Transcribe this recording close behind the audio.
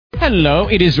Hello,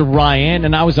 it is Ryan,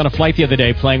 and I was on a flight the other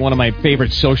day playing one of my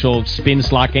favorite social spin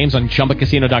slot games on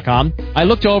ChumbaCasino.com. I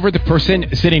looked over at the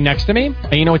person sitting next to me,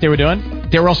 and you know what they were doing?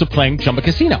 They were also playing Chumba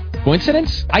Casino.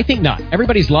 Coincidence? I think not.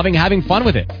 Everybody's loving having fun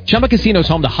with it. Chumba Casino is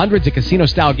home to hundreds of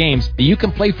casino-style games that you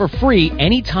can play for free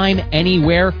anytime,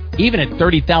 anywhere, even at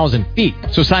 30,000 feet.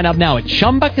 So sign up now at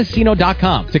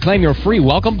ChumbaCasino.com to claim your free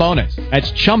welcome bonus.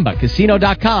 That's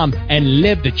ChumbaCasino.com and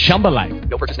live the Chumba life.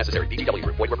 No purchase necessary. VGW.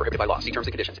 Void where prohibited by law. See terms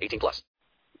and conditions. 18+.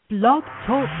 Blog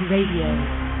Talk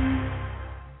Radio.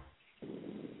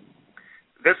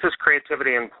 This is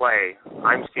Creativity in Play.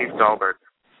 I'm Steve Dahlberg.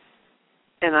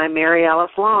 And I'm Mary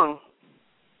Alice Long.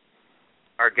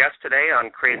 Our guest today on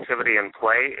Creativity in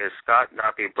Play is Scott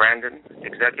Noppe-Brandon,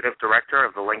 Executive Director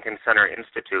of the Lincoln Center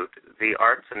Institute, the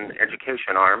arts and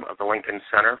education arm of the Lincoln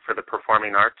Center for the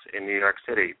Performing Arts in New York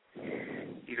City.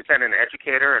 He's been an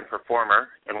educator and performer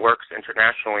and works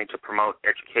internationally to promote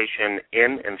education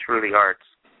in and through the arts.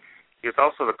 He is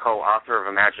also the co-author of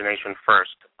Imagination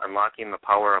First, Unlocking the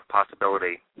Power of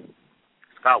Possibility.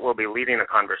 Scott will be leading a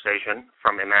conversation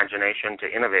from imagination to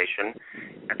innovation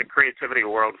at the Creativity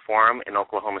World Forum in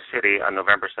Oklahoma City on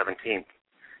November 17th.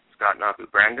 Scott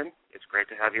Noppe-Brandon, it's great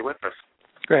to have you with us.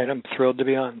 Great. I'm thrilled to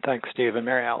be on. Thanks, Steve and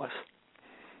Mary Alice.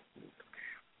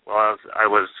 Well, I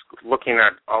was looking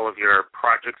at all of your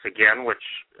projects again, which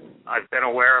I've been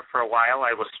aware of for a while.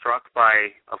 I was struck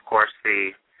by, of course, the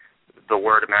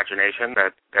word imagination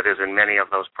that is in many of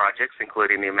those projects,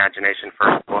 including the Imagination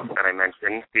First book that I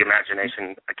mentioned, the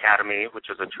Imagination Academy,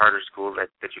 which is a charter school that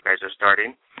you guys are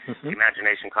starting, the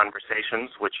Imagination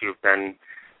Conversations, which you've been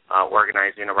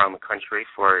organizing around the country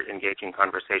for engaging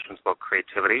conversations about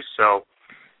creativity. So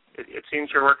it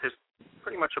seems your work is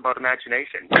pretty much about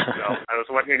imagination. So I was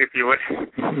wondering if you would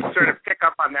sort of pick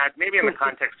up on that, maybe in the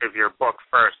context of your book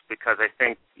first, because I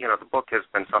think, the book has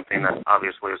been something that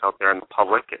obviously is out there in the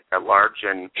public at large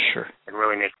and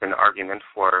really makes an argument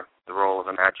for the role of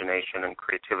imagination and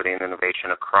creativity and innovation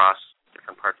across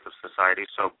different parts of society.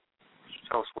 So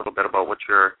tell us a little bit about what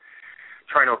you're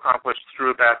trying to accomplish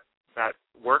through that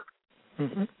work.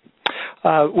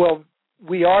 Well,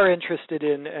 we are interested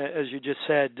in, as you just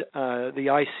said, the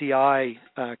ICI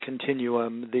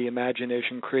continuum, the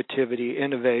imagination, creativity,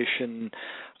 innovation,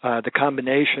 the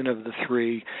combination of the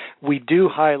three. We do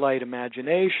highlight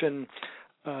imagination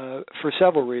for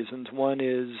several reasons. One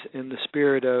is in the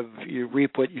spirit of you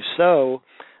reap what you sow,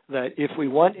 that if we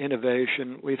want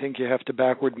innovation, we think you have to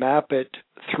backward map it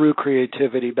through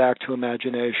creativity back to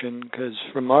imagination, because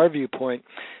from our viewpoint,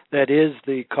 that is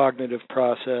the cognitive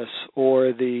process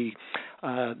or the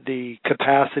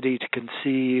capacity to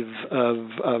conceive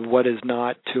of what is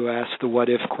not, to ask the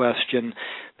what-if question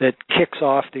that kicks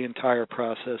off the entire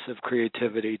process of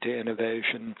creativity to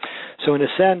innovation. So in a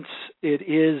sense, it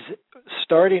is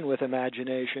starting with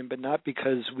imagination, but not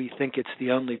because we think it's the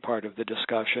only part of the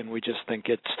discussion. We just think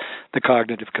it's the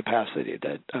cognitive capacity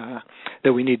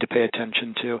that we need to pay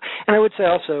attention to. And I would say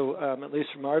also, at least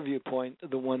from our viewpoint,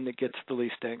 the one that gets the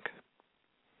least ink.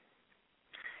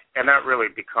 And that really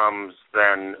becomes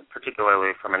then,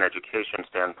 particularly from an education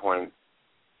standpoint,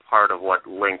 part of what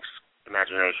links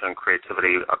imagination and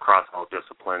creativity across all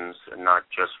disciplines, and not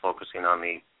just focusing on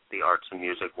the arts and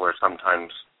music, where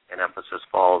sometimes an emphasis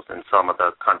falls in some of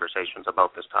the conversations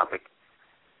about this topic.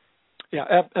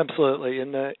 Yeah, absolutely.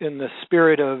 In the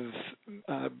spirit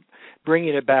of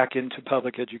bringing it back into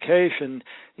public education,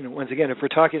 once again, if we're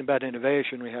talking about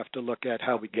innovation, we have to look at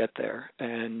how we get there.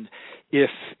 And if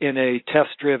in a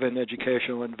test-driven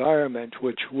educational environment,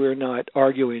 which we're not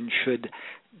arguing should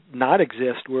not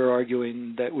exist, we're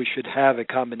arguing that we should have a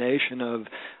combination of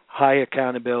high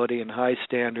accountability and high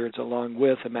standards along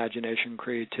with imagination,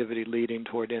 creativity leading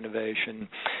toward innovation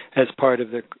as part of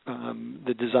the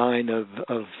design of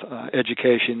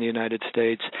education in the United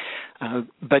States.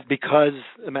 But because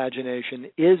imagination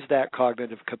is that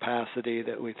cognitive capacity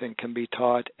that we think can be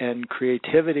taught, and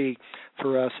creativity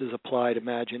for us is applied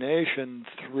imagination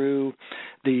through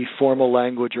the formal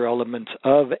language or elements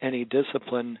of any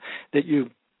discipline, that you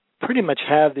pretty much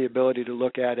have the ability to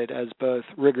look at it as both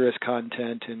rigorous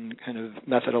content and kind of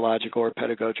methodological or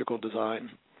pedagogical design.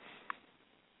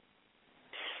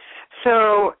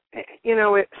 So,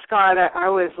 Scott, I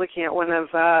was looking at one of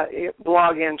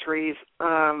blog entries,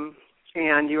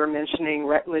 and you were mentioning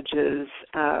Rutledge's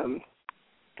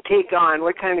take on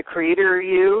what kind of creator are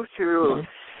you through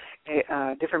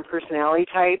different personality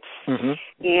types.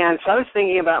 And so I was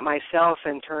thinking about myself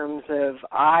in terms of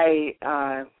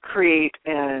I create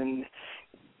and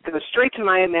goes straight to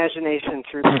my imagination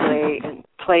through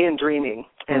play and dreaming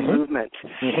and movement.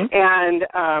 And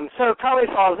so it probably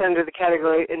falls under the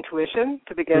category intuition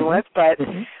to begin with. But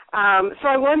so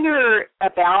I wonder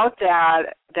about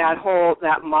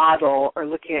that model, or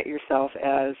looking at yourself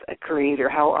as a creator.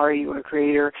 How are you a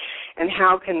creator, and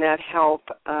how can that help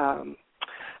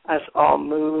us all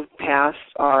move past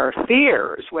our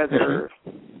fears, whether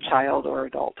child or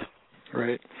adult?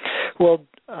 Right. Well,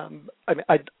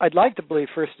 I'd like to believe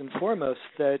first and foremost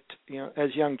that,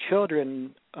 as young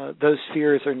children, those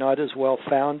fears are not as well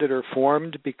founded or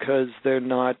formed because they're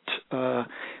not.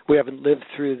 We haven't lived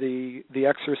through the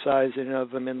exercising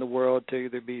of them in the world to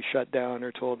either be shut down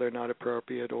or told they're not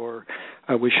appropriate or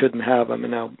we shouldn't have them.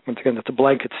 And now, once again, that's a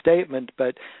blanket statement,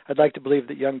 but I'd like to believe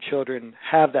that young children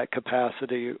have that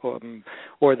capacity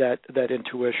or that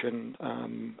intuition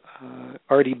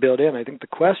already built in. I think the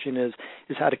question is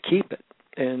how to keep it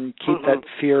and keep that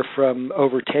fear from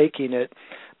overtaking it,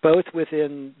 both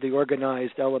within the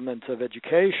organized elements of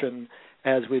education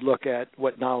as we look at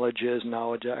what knowledge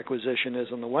acquisition is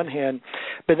on the one hand,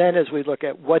 but then as we look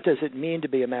at what does it mean to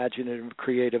be imaginative and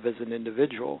creative as an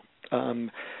individual.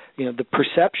 The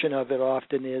perception of it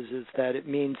often is that it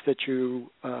means that you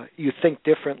think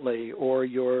differently, or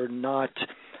you're not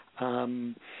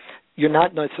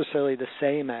necessarily the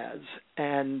same as,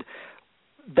 and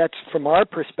that's from my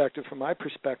perspective,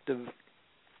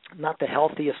 not the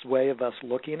healthiest way of us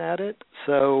looking at it.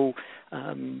 So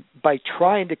by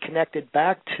trying to connect it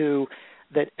back to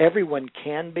that everyone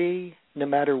can be, no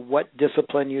matter what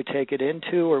discipline you take it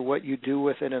into or what you do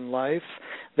with it in life,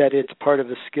 that it's part of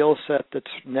the skill set that's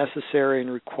necessary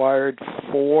and required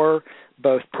for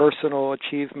both personal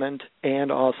achievement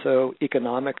and also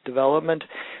economic development.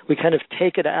 We kind of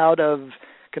take it out of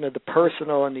kind of the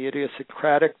personal and the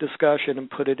idiosyncratic discussion and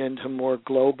put it into more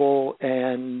global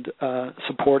and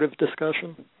supportive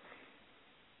discussion.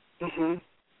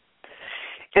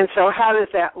 And so how does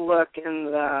that look in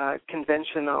the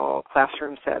conventional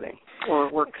classroom setting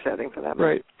or work setting for that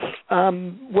matter?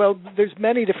 Right. Well, there's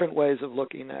many different ways of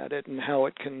looking at it and how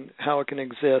it can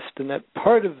exist, and that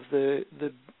part of the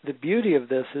beauty of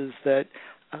this is that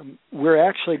we're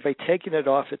actually, by taking it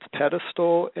off its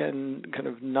pedestal and kind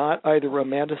of not either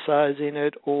romanticizing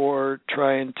it or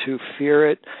trying to fear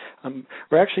it,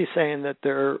 we're actually saying that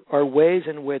there are ways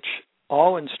in which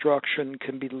all instruction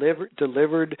can be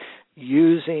delivered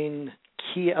using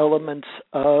key elements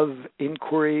of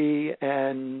inquiry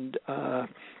and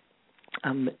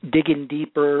digging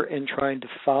deeper and trying to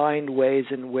find ways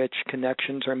in which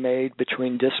connections are made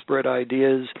between disparate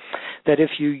ideas, that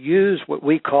if you use what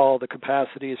we call the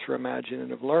capacities for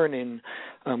imaginative learning,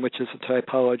 which is a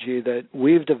typology that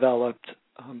we've developed,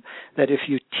 that if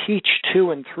you teach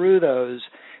to and through those,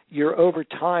 you're over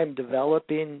time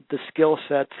developing the skill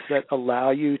sets that allow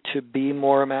you to be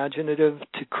more imaginative,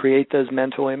 to create those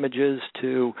mental images,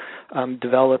 to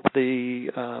develop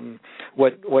the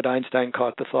what Einstein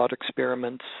called the thought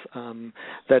experiments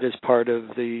that is part of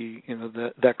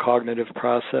that cognitive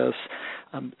process.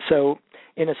 So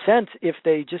in a sense, if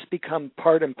they just become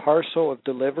part and parcel of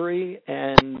delivery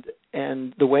and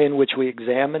the way in which we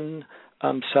examine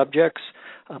subjects,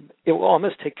 it will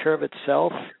almost take care of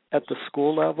itself at the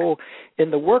school level.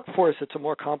 In the workforce, it's a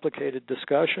more complicated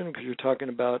discussion because you're talking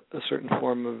about a certain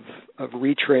form of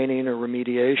retraining or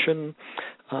remediation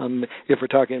if we're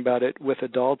talking about it with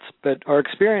adults. But our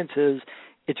experience is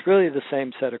it's really the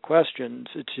same set of questions.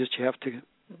 It's just you have to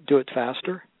do it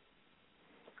faster.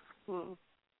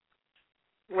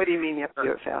 What do you mean you have to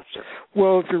do it faster?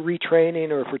 Well, if you're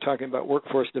retraining or if we're talking about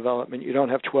workforce development, you don't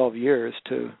have 12 years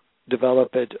to develop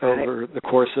it over the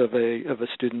course of a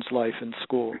student's life in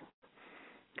school.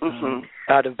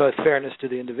 Out of both fairness to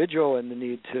the individual and the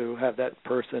need to have that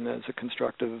person as a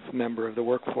constructive member of the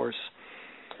workforce.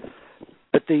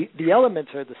 But the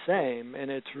elements are the same,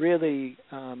 and it's really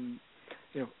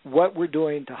what we're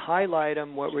doing to highlight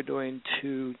them, what we're doing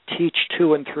to teach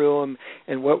to and through them,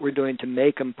 and what we're doing to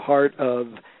make them part of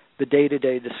the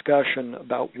day-to-day discussion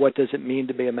about what does it mean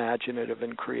to be imaginative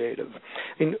and creative.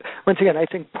 And once again, I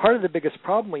think part of the biggest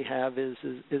problem we have is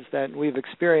that we've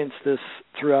experienced this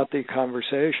throughout the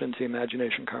conversations, the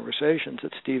imagination conversations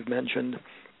that Steve mentioned,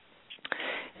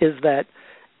 is that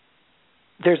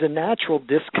there's a natural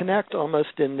disconnect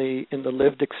almost in the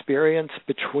lived experience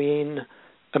between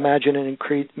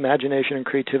imagination and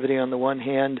creativity on the one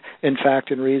hand, and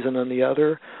fact and reason on the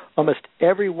other. Almost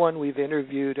everyone we've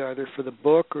interviewed, either for the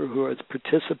book or who has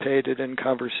participated in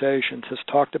conversations, has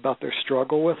talked about their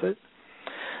struggle with it.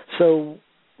 So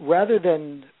rather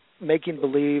than making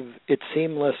believe it's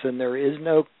seamless and there is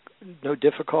no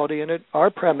difficulty in it, our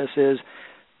premise is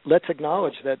let's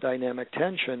acknowledge that dynamic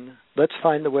tension. Let's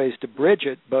find the ways to bridge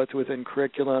it, both within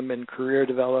curriculum and career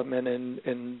development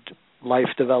and life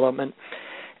development.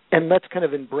 And let's kind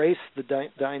of embrace the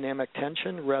dynamic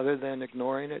tension rather than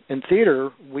ignoring it. In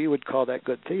theater, we would call that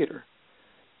good theater,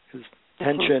 because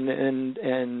tension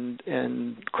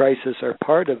and crisis are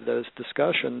part of those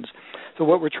discussions. So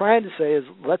what we're trying to say is,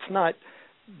 let's not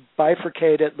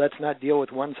bifurcate it. Let's not deal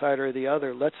with one side or the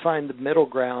other. Let's find the middle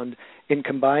ground and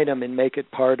combine them and make it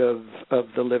part of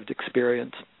the lived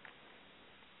experience,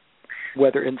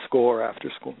 whether in school or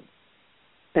after school.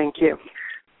 Thank you.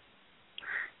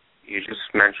 You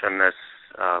just mentioned this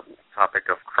topic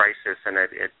of crisis, and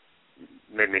it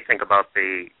made me think about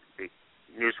the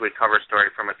Newsweek cover story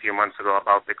from a few months ago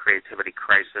about the creativity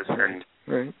crisis, and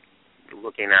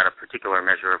looking at a particular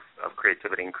measure of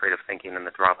creativity and creative thinking and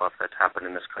the drop-off that's happened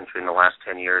in this country in the last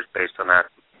 10 years based on that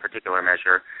particular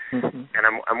measure. Mm-hmm. And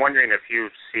I'm wondering if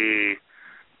you see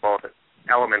both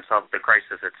elements of the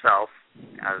crisis itself,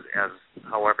 as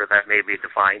however that may be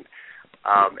defined,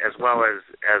 as well as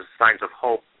signs of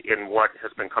hope in what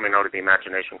has been coming out of the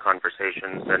imagination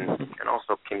conversations, and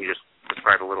also can you just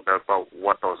describe a little bit about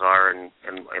what those are and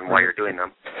why you're doing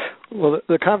them? Well,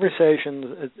 the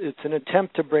conversations, it's an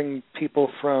attempt to bring people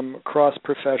from across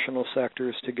professional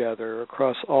sectors together,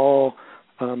 across all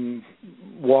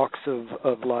walks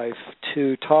of life,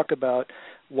 to talk about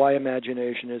why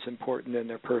imagination is important in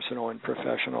their personal and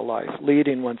professional life,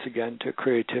 leading once again to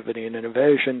creativity and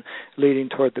innovation, leading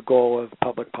toward the goal of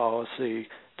public policy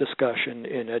discussion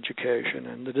in education.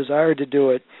 And the desire to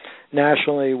do it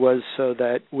nationally was so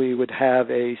that we would have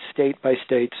a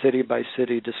state-by-state,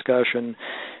 city-by-city discussion,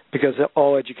 because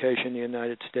all education in the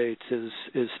United States is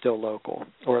still local,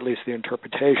 or at least the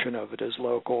interpretation of it is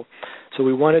local. So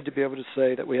we wanted to be able to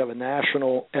say that we have a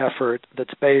national effort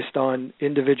that's based on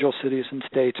individual cities and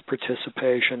states'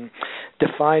 participation,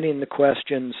 defining the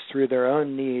questions through their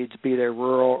own needs, be they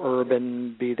rural,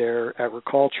 urban, be they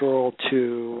agricultural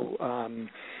to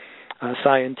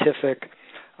scientific,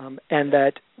 and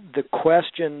that the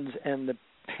questions and the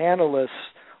panelists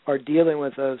are dealing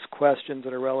with those questions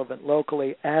that are relevant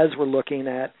locally as we're looking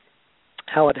at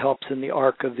how it helps in the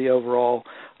arc of the overall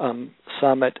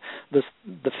summit. The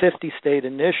 50-state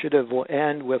initiative will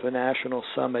end with a national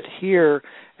summit here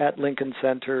at Lincoln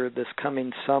Center this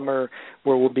coming summer,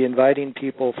 where we'll be inviting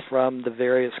people from the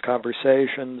various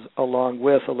conversations, along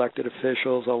with elected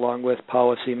officials, along with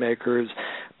policymakers,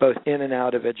 both in and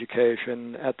out of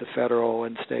education at the federal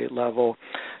and state level,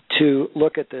 to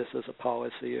look at this as a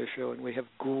policy issue. And we have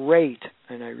great,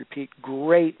 and I repeat,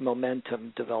 great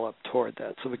momentum developed toward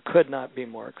that. So we could not be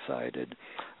more excited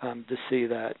to see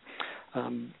that.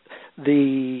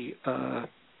 The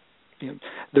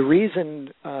reason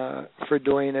for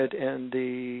doing it and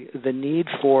the need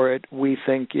for it, we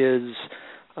think, is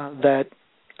that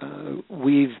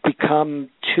we've become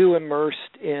too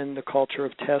immersed in the culture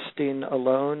of testing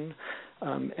alone,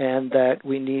 and that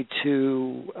we need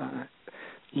to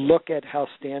look at how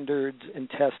standards and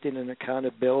testing and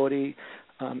accountability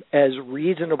as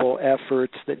reasonable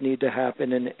efforts that need to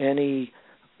happen in any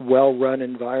well-run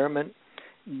environment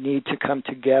need to come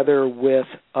together with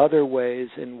other ways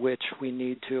in which we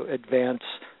need to advance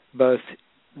both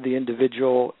the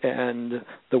individual and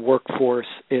the workforce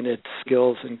in its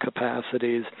skills and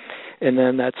capacities. And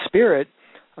then that spirit,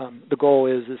 the goal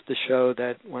is to show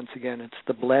that, once again, it's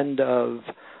the blend of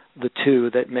the two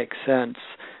that makes sense.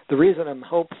 The reason I'm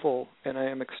hopeful, and I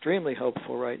am extremely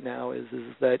hopeful right now, is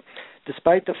that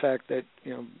despite the fact that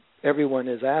everyone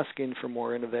is asking for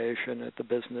more innovation at the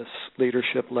business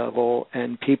leadership level,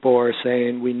 and people are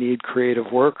saying we need creative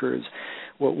workers,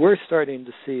 what we're starting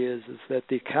to see is that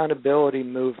the accountability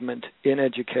movement in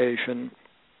education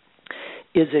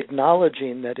is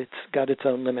acknowledging that it's got its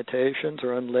own limitations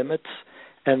or own limits,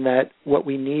 and that what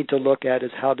we need to look at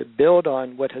is how to build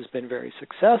on what has been very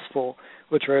successful,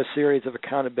 which are a series of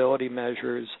accountability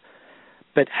measures,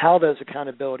 but how those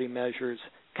accountability measures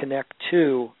connect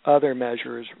to other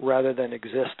measures rather than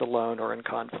exist alone or in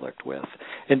conflict with.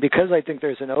 And because I think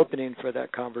there's an opening for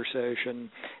that conversation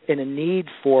and a need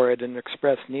for it, an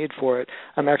expressed need for it,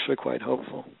 I'm actually quite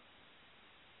hopeful.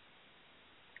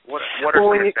 What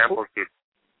are some examples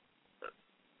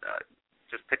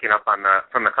just picking up on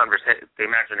from the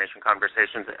imagination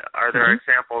conversations, are there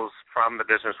examples from the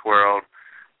business world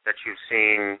that you've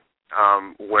seen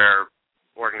where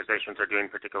organizations are doing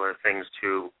particular things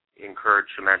to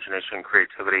encourage imagination and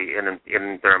creativity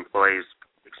in their employees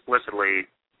explicitly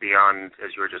beyond,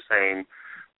 as you were just saying,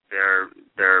 their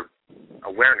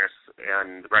awareness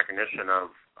and recognition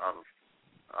of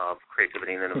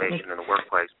creativity and innovation in the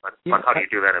workplace? But how do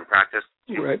you do that in practice?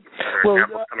 Right. Are there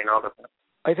examples coming out of that?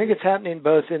 I think it's happening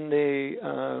both in the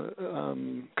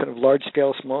kind of large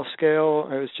scale, small scale.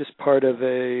 I was just part of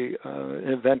an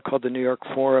event called the New York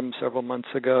Forum several months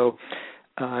ago.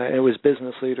 It was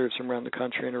business leaders from around the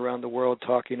country and around the world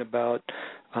talking about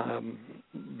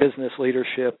business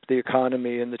leadership, the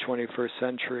economy in the 21st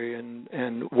century,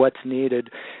 and what's needed.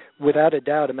 Without a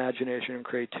doubt, imagination and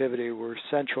creativity were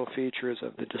central features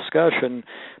of the discussion,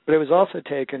 but it was also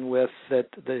taken with that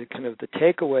the kind of the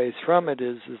takeaways from it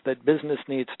is that business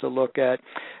needs to look at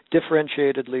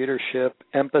differentiated leadership,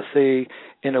 empathy,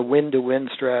 in a win-to-win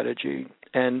strategy.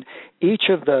 And each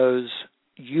of those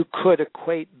you could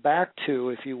equate back to,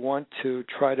 if you want to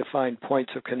try to find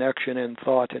points of connection in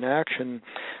thought and action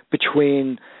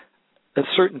between a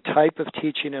certain type of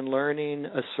teaching and learning,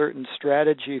 a certain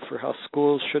strategy for how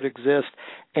schools should exist,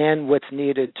 and what's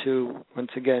needed to, once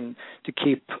again, to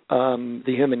keep the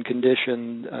human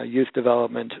condition, youth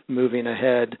development moving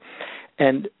ahead.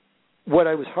 And what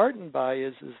I was heartened by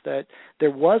is that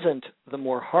there wasn't the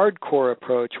more hardcore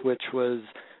approach, which was,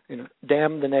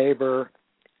 damn the neighbor,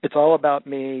 it's all about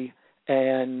me,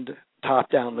 and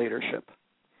top-down leadership.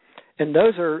 And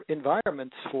those are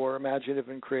environments for imaginative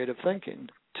and creative thinking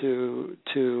to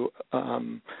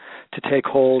take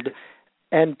hold.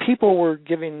 And people were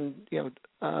giving,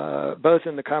 both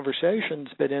in the conversations,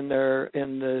 but in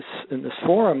this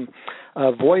forum,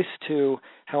 voice to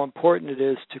how important it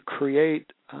is to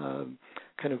create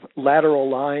kind of lateral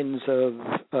lines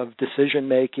of decision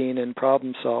making and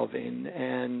problem solving,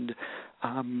 and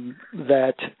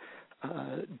that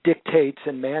dictates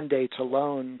and mandates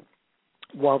alone,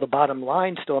 while the bottom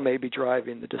line still may be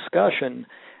driving the discussion,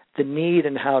 the need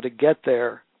and how to get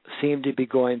there seem to be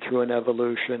going through an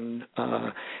evolution,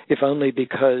 if only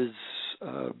because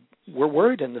we're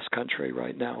worried in this country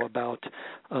right now about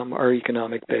our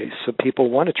economic base. So people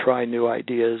want to try new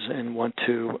ideas and want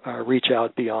to reach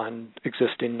out beyond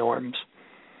existing norms.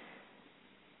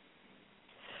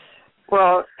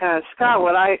 Well, Scott,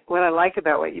 what I like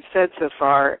about what you've said so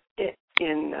far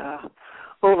in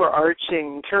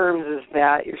overarching terms is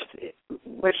that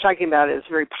what you're talking about is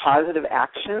very positive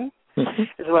action,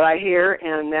 is what I hear,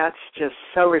 and that's just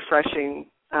so refreshing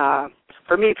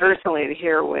for me personally to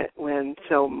hear when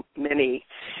so many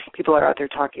people are out there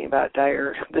talking about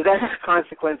the dire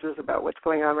consequences about what's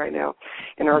going on right now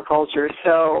in our culture.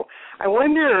 So I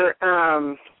wonder,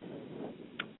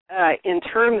 in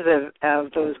terms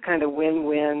of those kind of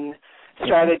win-win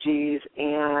strategies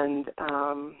and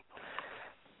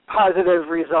positive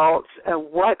results,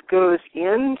 what goes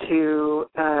into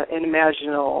an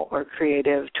imaginal or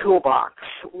creative toolbox,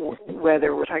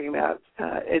 whether we're talking about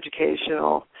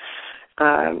educational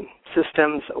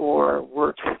systems or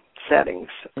work settings,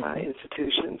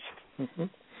 institutions. Mm-hmm.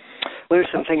 What are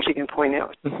some things you can point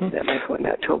out that might go in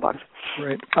that toolbox?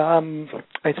 Right.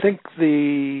 I think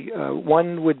the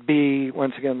one would be,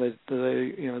 once again,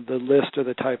 the list or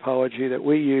the typology that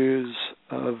we use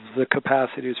of the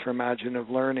capacities for imaginative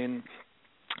learning.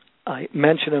 I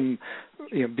mention them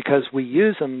because we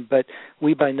use them, but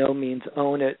we by no means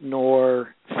own it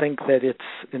nor think that it's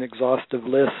an exhaustive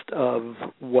list of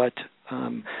what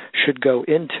should go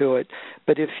into it.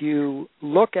 But if you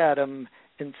look at them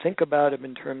and think about them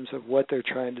in terms of what they're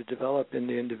trying to develop in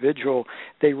the individual,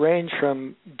 they range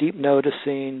from deep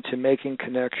noticing to making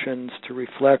connections to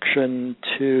reflection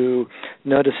to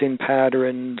noticing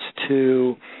patterns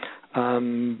to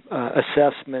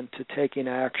assessment to taking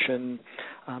action.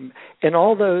 And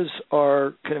all those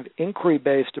are kind of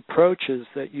inquiry-based approaches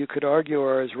that you could argue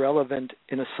are as relevant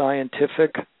in a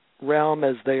scientific realm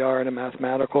as they are in a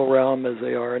mathematical realm, as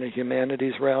they are in a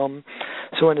humanities realm.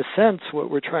 So in a sense,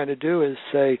 what we're trying to do is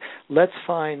say, let's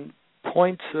find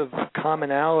points of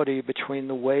commonality between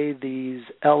the way these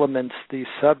elements, these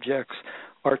subjects,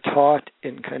 are taught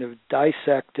and kind of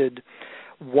dissected,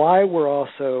 why we're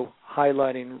also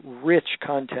highlighting rich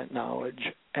content knowledge.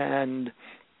 And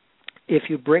if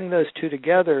you bring those two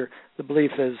together, the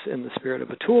belief is, in the spirit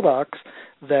of a toolbox,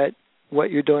 that what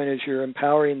you're doing is you're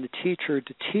empowering the teacher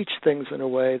to teach things in a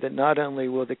way that not only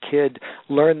will the kid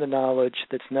learn the knowledge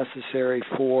that's necessary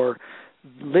for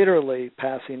literally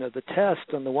passing of the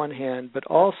test on the one hand, but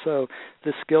also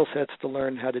the skill sets to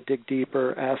learn how to dig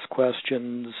deeper, ask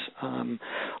questions,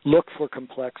 look for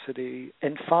complexity,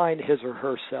 and find his or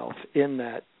herself in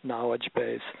that knowledge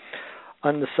base.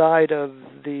 On the side of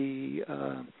the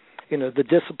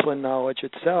discipline knowledge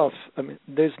itself, I mean,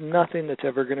 there's nothing that's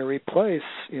ever going to replace,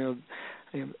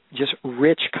 just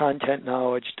rich content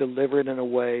knowledge delivered in a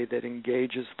way that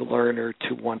engages the learner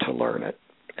to want to learn it.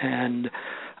 And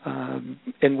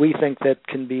we think that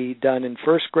can be done in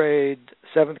first grade,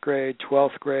 7th grade,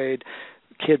 12th grade,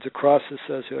 kids across the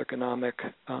socioeconomic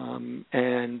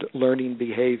and learning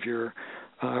behavior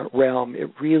realm. It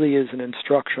really is an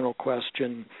instructional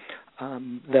question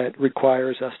that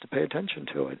requires us to pay attention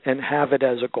to it and have it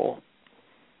as a goal.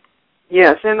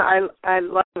 Yes, and I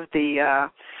love the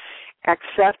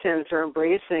acceptance or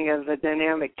embracing of the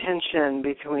dynamic tension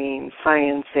between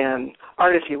science and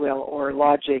art, if you will, or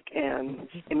logic and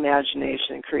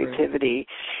imagination and creativity. Right.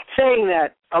 Saying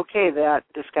that, okay, that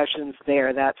discussion's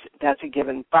there, that's a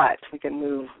given, but we can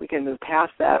move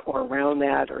past that or around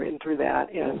that or in through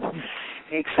that and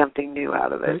make something new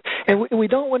out of it. And we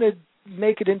don't want to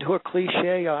make it into a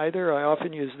cliche either. I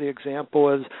often use the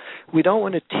example as we don't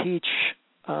want to teach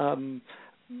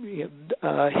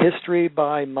history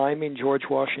by miming George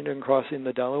Washington crossing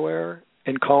the Delaware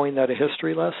and calling that a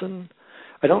history lesson.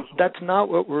 That's not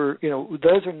what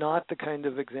those are not the kind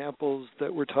of examples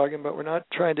that we're talking about. We're not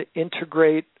trying to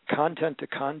integrate content to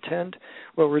content.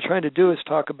 What we're trying to do is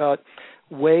talk about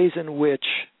ways in which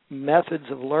methods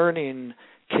of learning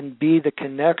can be the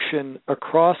connection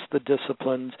across the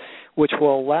disciplines, which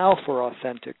will allow for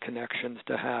authentic connections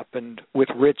to happen with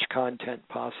rich content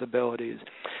possibilities.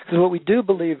 Because what we do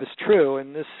believe is true,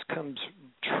 and this comes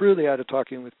truly out of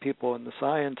talking with people in the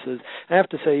sciences, I have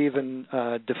to say even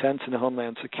defense and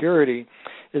homeland security,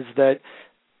 is that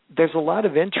there's a lot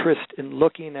of interest in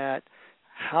looking at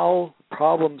how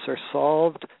problems are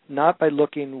solved, not by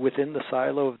looking within the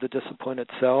silo of the discipline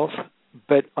itself,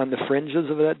 but on the fringes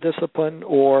of that discipline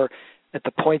or at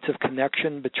the points of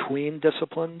connection between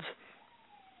disciplines.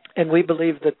 And we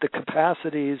believe that the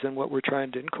capacities and what we're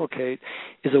trying to inculcate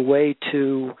is a way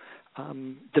to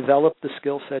develop the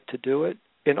skill set to do it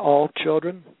in all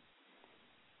children.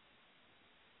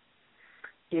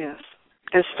 Yes,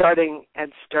 and starting at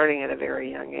a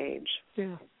very young age.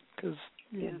 Yeah, because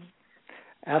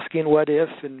asking what if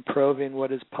and probing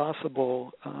what is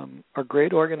possible are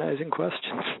great organizing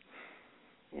questions.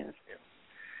 Yes.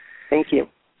 Thank you.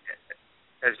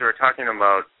 As you were talking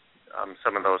about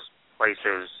some of those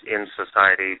places in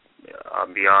society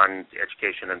beyond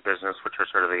education and business, which are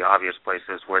sort of the obvious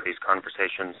places where these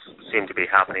conversations seem to be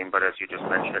happening, but as you just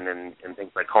mentioned in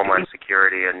things like homeland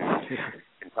security and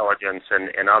intelligence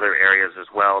and other areas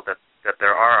as well, that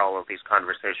there are all of these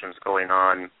conversations going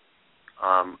on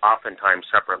oftentimes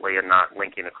separately and not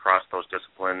linking across those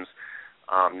disciplines,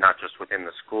 not just within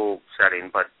the school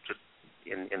setting, but just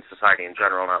in society in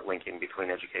general, not linking between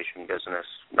education, business,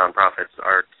 nonprofits,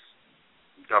 arts,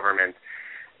 government.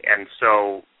 And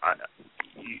so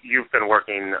you've been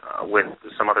working with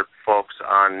some other folks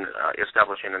on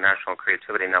establishing a national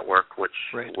creativity network, which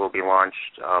will be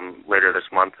launched later this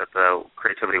month at the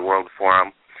Creativity World Forum.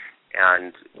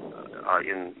 And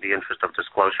in the interest of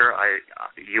disclosure,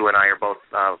 you and I are both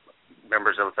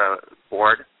members of the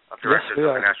board of directors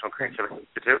of the National Creativity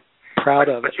Institute. Proud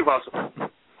of it. But you've also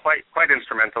quite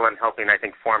instrumental in helping, I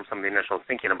think, form some of the initial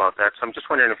thinking about that. So I'm just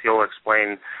wondering if you'll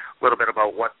explain a little bit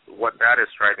about what that is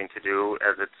striving to do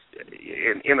as it's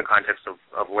in the context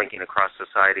of linking across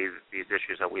society these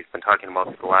issues that we've been talking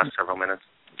about for the last several minutes.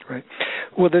 Right.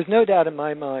 Well, there's no doubt in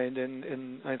my mind,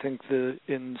 and I think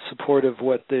in support of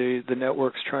what the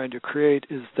network's trying to create,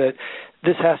 is that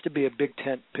this has to be a big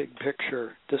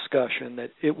picture discussion,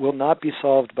 that it will not be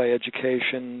solved by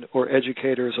education or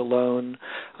educators alone,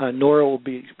 nor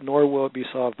will it be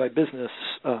solved by business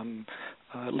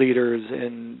leaders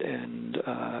and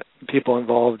people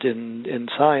involved in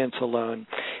science alone.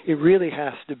 It really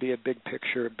has to be a big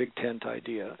picture, a big tent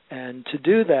idea. And to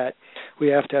do that, we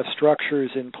have to have structures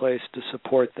in place to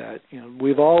support that.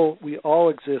 We all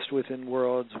exist within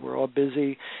worlds. We're all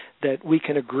busy, that we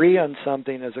can agree on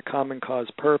something as a common cause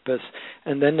purpose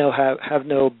and then have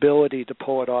no ability to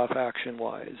pull it off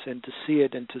action-wise and to see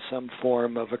it into some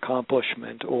form of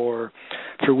accomplishment or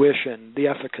fruition, the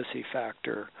efficacy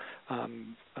factor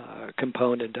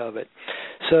component of it.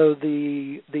 So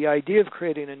the idea of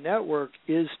creating a network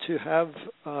is to have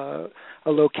a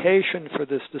location for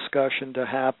this discussion to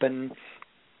happen.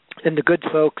 And the good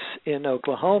folks in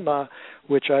Oklahoma,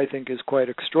 which I think is quite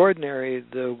extraordinary,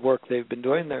 the work they've been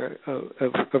doing there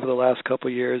over the last couple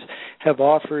of years, have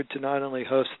offered to not only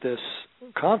host this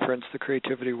conference, the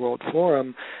Creativity World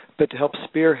Forum, but to help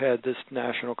spearhead this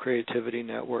National Creativity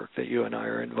Network that you and I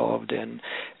are involved in.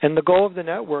 And the goal of the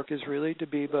network is really to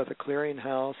be both a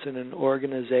clearinghouse and an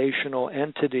organizational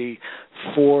entity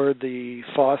for the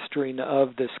fostering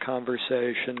of this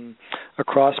conversation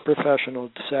across professional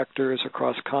sectors,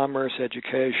 across commerce,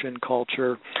 education,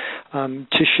 culture,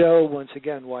 to show, once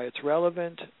again, why it's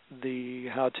relevant,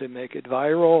 how to make it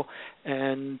viral,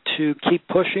 and to keep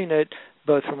pushing it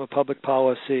both from a public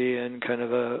policy and kind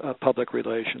of a public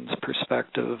relations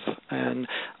perspective. And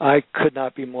I could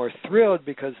not be more thrilled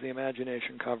because the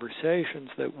imagination conversations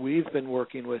that we've been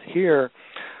working with here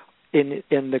in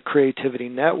the Creativity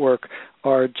Network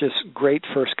are just great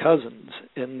first cousins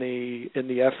in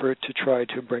the effort to try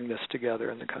to bring this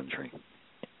together in the country.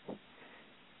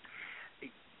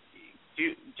 Do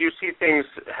you see things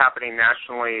happening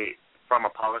nationally from a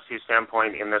policy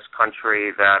standpoint in this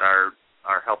country that are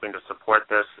helping to support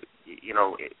this,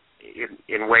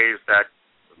 in ways that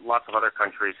lots of other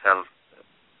countries have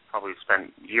probably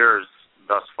spent years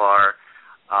thus far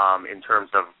in terms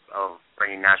of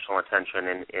bringing national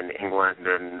attention in England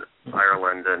and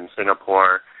Ireland and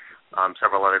Singapore,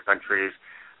 several other countries,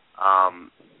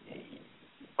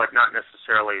 but not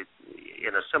necessarily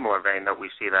in a similar vein that we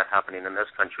see that happening in this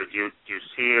country. Do you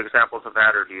see examples of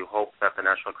that, or do you hope that the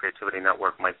National Creativity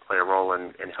Network might play a role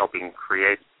in helping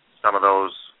create some of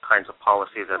those kinds of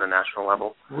policies at a national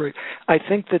level? Right. I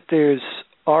think that there's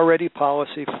already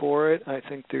policy for it. I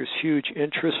think there's huge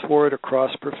interest for it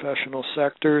across professional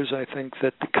sectors. I think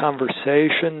that the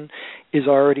conversation is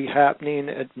already happening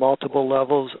at multiple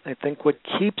levels. I think what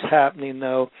keeps happening,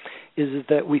 though, is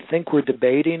that we think we're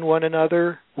debating one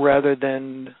another rather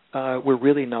than we're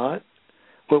really not.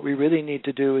 What we really need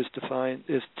to do is to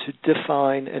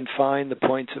define and find the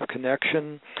points of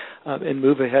connection and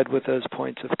move ahead with those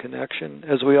points of connection.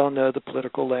 As we all know, the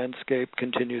political landscape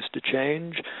continues to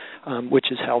change, which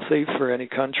is healthy for any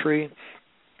country.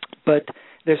 But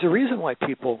there's a reason why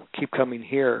people keep coming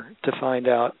here to find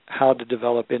out how to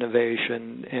develop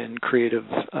innovation and creative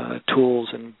tools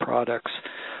and products.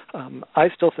 I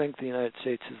still think the United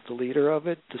States is the leader of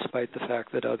it, despite the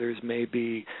fact that others may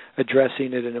be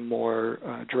addressing it in a more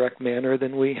direct manner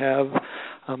than we have,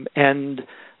 and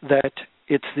that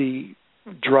it's the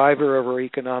driver of our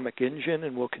economic engine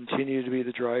and will continue to be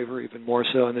the driver even more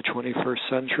so in the 21st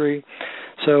century.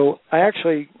 So I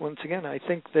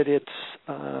think that it's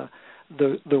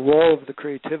the role of the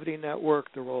Creativity Network,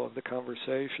 the role of the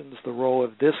conversations, the role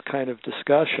of this kind of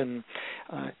discussion,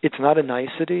 it's not a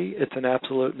nicety, it's an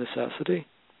absolute necessity.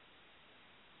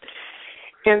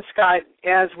 And Scott,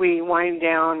 as we wind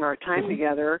down our time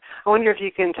together, I wonder if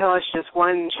you can tell us just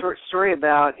one short story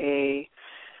about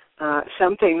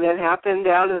something that happened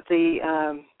out of the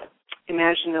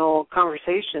imaginal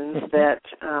conversations that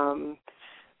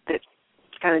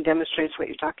kind of demonstrates what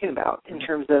you're talking about in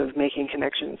terms of making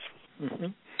connections.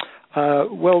 Mm-hmm.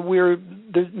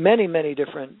 There's many, many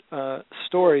different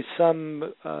stories.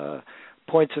 Some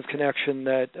points of connection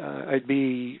that I'd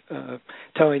be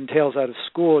telling tales out of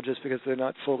school just because they're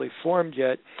not fully formed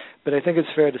yet. But I think it's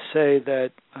fair to say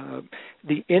that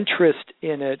the interest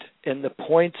in it and the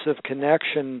points of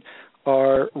connection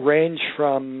range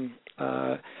from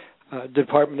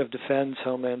Department of Defense,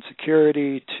 Homeland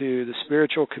Security, to the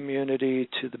spiritual community,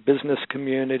 to the business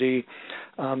community.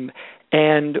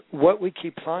 And what we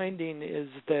keep finding is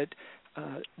that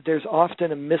there's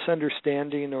often a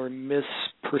misunderstanding or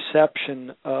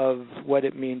misperception of what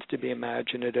it means to be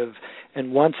imaginative.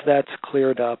 And once that's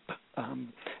cleared up,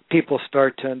 people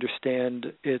start to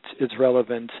understand its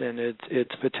relevance and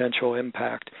its potential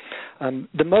impact.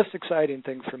 The most exciting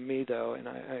thing for me, though, and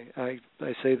I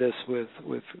say this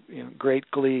with great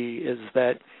glee, is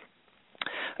that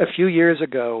a few years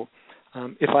ago,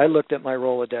 if I looked at my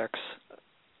Rolodex,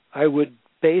 I would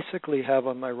basically have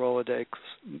on my Rolodex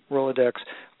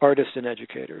artists and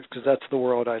educators, because that's the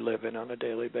world I live in on a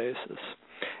daily basis.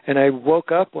 And I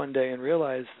woke up one day and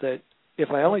realized that if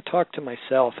I only talk to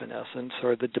myself, in essence,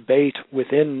 or the debate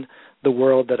within the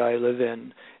world that I live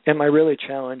in, am I really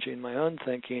challenging my own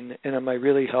thinking, and am I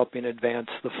really helping advance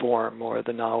the form or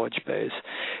the knowledge base?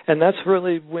 And that's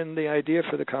really when the idea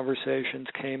for the conversations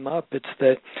came up. It's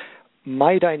that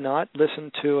might I not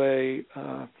listen to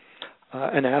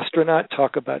an astronaut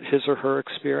talk about his or her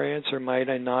experience, or might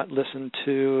I not listen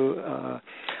to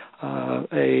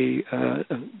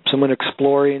someone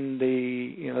exploring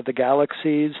the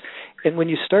galaxies? And when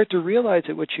you start to realize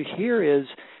it, what you hear is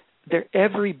they're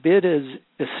every bit as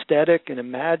aesthetic and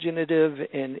imaginative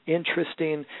and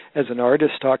interesting as an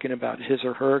artist talking about his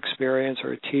or her experience,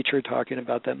 or a teacher talking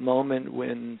about that moment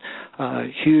when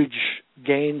huge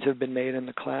gains have been made in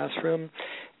the classroom.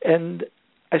 And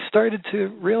I started to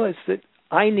realize that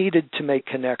I needed to make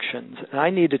connections, and I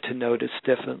needed to notice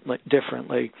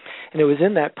differently. And it was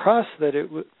in that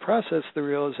process the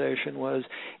realization was,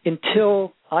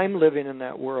 until I'm living in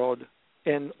that world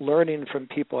and learning from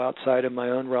people outside of my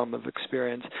own realm of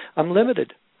experience, I'm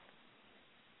limited.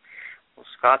 Well,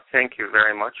 Scott, thank you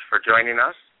very much for joining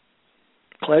us.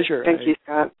 Pleasure. Thank you,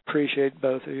 Scott. Appreciate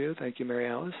both of you. Thank you, Mary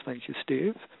Alice. Thank you,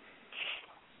 Steve.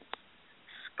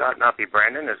 Scott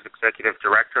Noppe-Brandon is Executive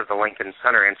Director of the Lincoln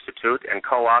Center Institute and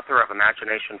co-author of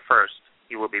Imagination First.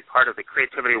 He will be part of the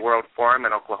Creativity World Forum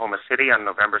in Oklahoma City on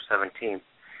November 17th.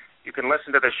 You can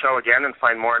listen to the show again and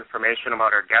find more information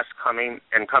about our guests coming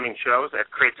shows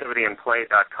at creativityandplay.com.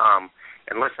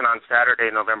 And listen on Saturday,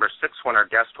 November 6th, when our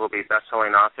guest will be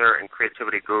best-selling author and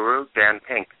creativity guru Dan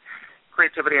Pink.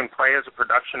 Creativity and Play is a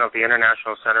production of the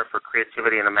International Center for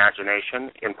Creativity and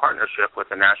Imagination in partnership with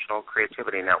the National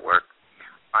Creativity Network.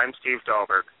 I'm Steve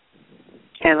Dahlberg.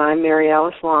 And I'm Mary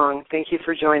Alice Long. Thank you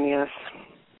for joining us.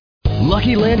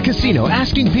 Lucky Land Casino,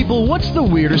 asking people, what's the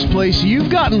weirdest place you've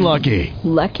gotten lucky?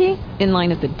 Lucky? In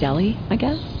line at the deli, I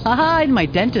guess? Aha, in my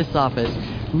dentist's office.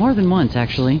 More than once,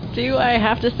 actually. Do I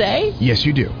have to say? Yes,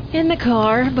 you do. In the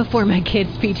car before my kids'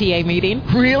 PTA meeting.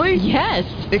 Really? Yes.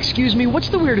 Excuse me, what's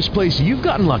the weirdest place you've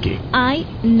gotten lucky? I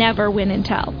never win and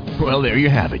tell. Well, there you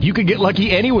have it. You can get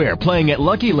lucky anywhere, playing at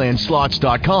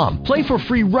LuckyLandSlots.com. Play for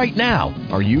free right now.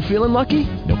 Are you feeling lucky?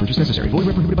 No purchase necessary. Void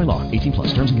where prohibited by law.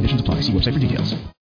 18+. Terms and conditions apply. See website for details.